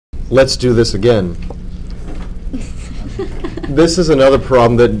Let's do this again. This is another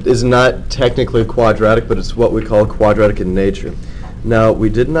problem that is not technically quadratic, but it's what we call quadratic in nature. Now, we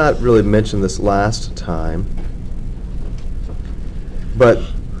did not really mention this last time, but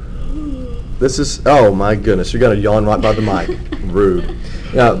this is, oh my goodness, you're going to yawn right by the mic. Rude.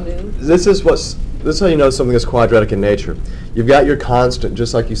 Now, this is how you know something is quadratic in nature. You've got your constant,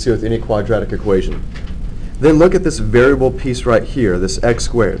 just like you see with any quadratic equation. Then look at this variable piece right here, this x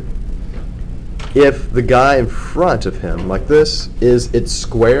squared. If the guy in front of him, like this, is its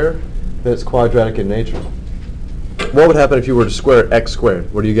square, then it's quadratic in nature. What would happen if you were to square x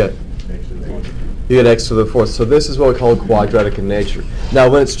squared? What do you get? You get x to the fourth. So this is what we call quadratic in nature. Now,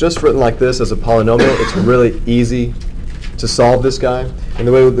 when it's just written like this as a polynomial, it's really easy to solve this guy. And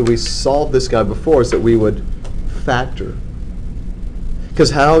the way that we solved this guy before is that we would factor.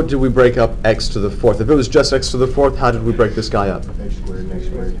 Because how did we break up x to the fourth? If it was just x to the fourth, how did we break this guy up? X squared and x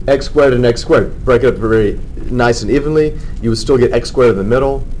squared. X squared and x squared. Break it up very nice and evenly. You would still get x squared in the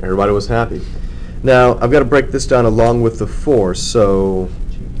middle. Everybody was happy. Now, I've got to break this down along with the 4. So,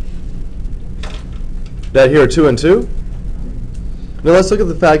 that here are 2 and 2. Now, let's look at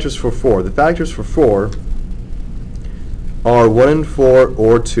the factors for 4. The factors for 4 are 1 and 4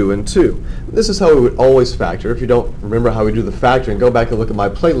 or 2 and 2. This is how we would always factor. If you don't remember how we do the factoring, go back and look at my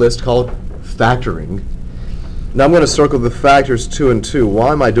playlist called Factoring. Now I'm going to circle the factors 2 and 2.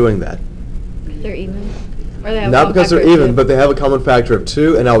 Why am I doing that? They're even. Or they have Not one because they're factor of even, 2. but they have a common factor of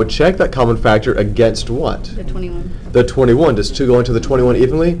 2, and I would check that common factor against what? The 21. The 21. Does 2 go into the 21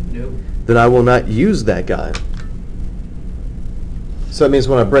 evenly? No. Then I will not use that guy. So that means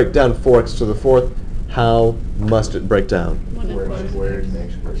when I break down 4x to the fourth, how must it break down? 1 and 4x 4. squared and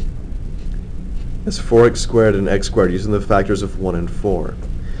x squared. It's 4x squared and x squared using the factors of 1 and 4.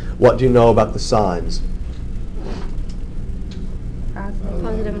 What do you know about the signs?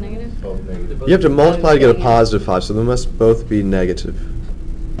 Positive and negative. Both negative. You have to multiply to get a positive 5, so they must both be negative.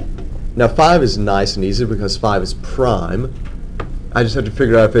 Now 5 is nice and easy because 5 is prime. I just have to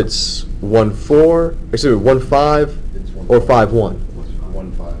figure out if it's 1, 4, excuse me, 1, 5, or 5, 1.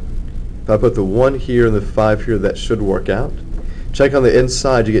 1, 5. If I put the 1 here and the 5 here, that should work out. Check on the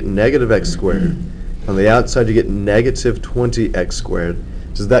inside, you get negative x squared. On the outside, you get negative 20x squared.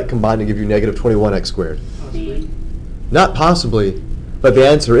 Does that combine to give you negative 21x squared? Possibly. Not possibly, but the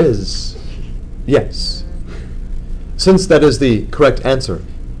answer is yes. Since that is the correct answer,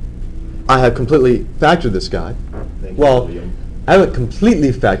 I have completely factored this guy. Thank you, Well, William. I haven't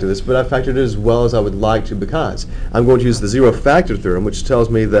completely factored this, but I factored it as well as I would like to because I'm going to use the zero factor theorem, which tells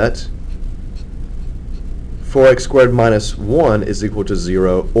me that 4x squared minus 1 is equal to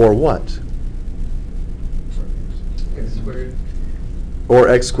 0, or what? X squared. Or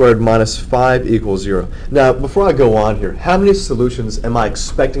x squared minus 5 equals 0. Now, before I go on here, how many solutions am I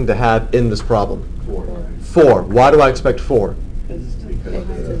expecting to have in this problem? 4. 4. Why do I expect 4?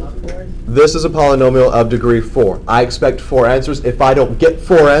 This is a polynomial of degree 4. I expect 4 answers. If I don't get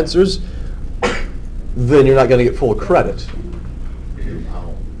 4 answers, then you're not going to get full credit.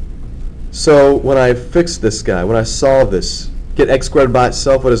 So when I fix this guy, when I solve this, get x squared by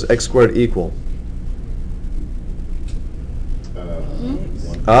itself, what does x squared equal?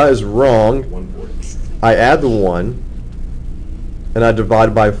 Is wrong. 1/4. I add the 1, and I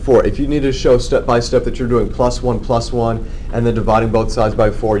divide by 4. If you need to show step by step that you're doing plus 1, and then dividing both sides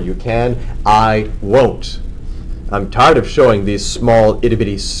by 4, you can. I won't. I'm tired of showing these small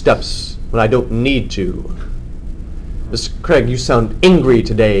itty-bitty steps when I don't need to. Mr. Craig, you sound angry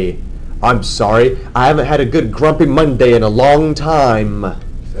today. I'm sorry. I haven't had a good grumpy Monday in a long time.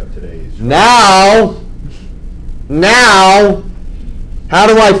 Except today's. Now, how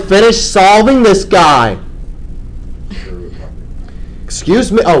do I finish solving this guy? Square root property.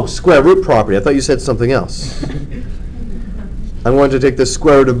 Excuse me? Oh, square root property. I thought you said something else. I'm going to take the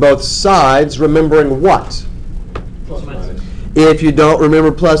square root of both sides, remembering what? Plus minus. If you don't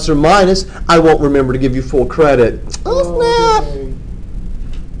remember plus or minus, I won't remember to give you full credit. Oh, snap!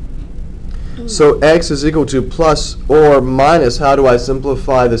 So x is equal to plus or minus. How do I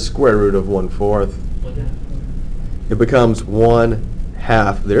simplify the square root of 1/4? It becomes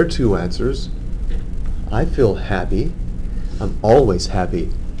 1/2. There are 2 answers. I feel happy. I'm always happy,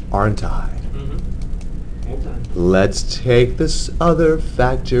 aren't I? Let's take this other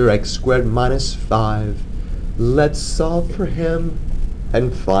factor, x squared minus 5. Let's solve for him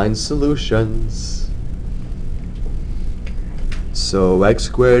and find solutions. So x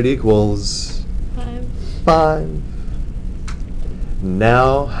squared equals 5. 5.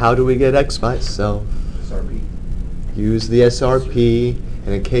 Now, how do we get x by itself? SRP. Use the SRP,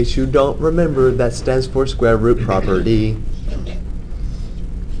 and in case you don't remember, that stands for square root property.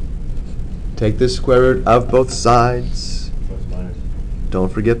 Take the square root of both sides. Plus minus.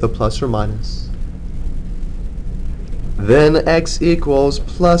 Don't forget the plus or minus. Then x equals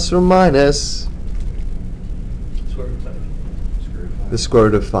plus or minus Square root of 5. Square root of 5. the square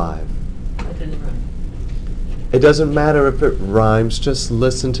root of 5. That didn't rhyme. It doesn't matter if it rhymes, just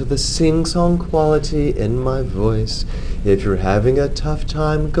listen to the sing-song quality in my voice. If you're having a tough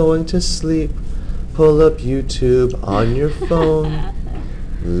time going to sleep, pull up YouTube on your phone.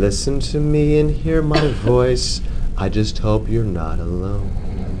 Listen to me and hear my voice. I just hope you're not alone.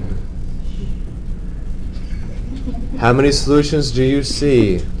 How many solutions do you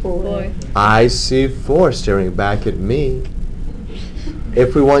see? 4. I see 4 staring back at me.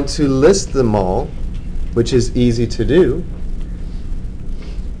 If we want to list them all, which is easy to do,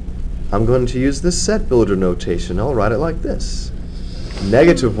 I'm going to use the set builder notation. I'll write it like this.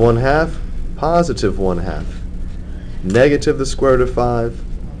 Negative 1/2, positive 1/2. Negative the square root of 5,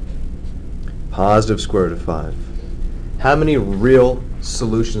 positive square root of 5. How many real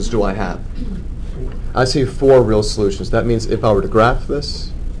solutions do I have? I see 4 real solutions. That means if I were to graph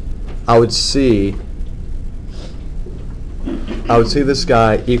this, I would see this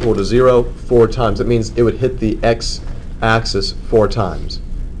guy equal to 0 4 times. That means it would hit the x-axis 4 times.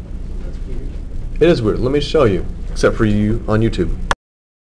 That's weird. It is weird. Let me show you, except for you on YouTube.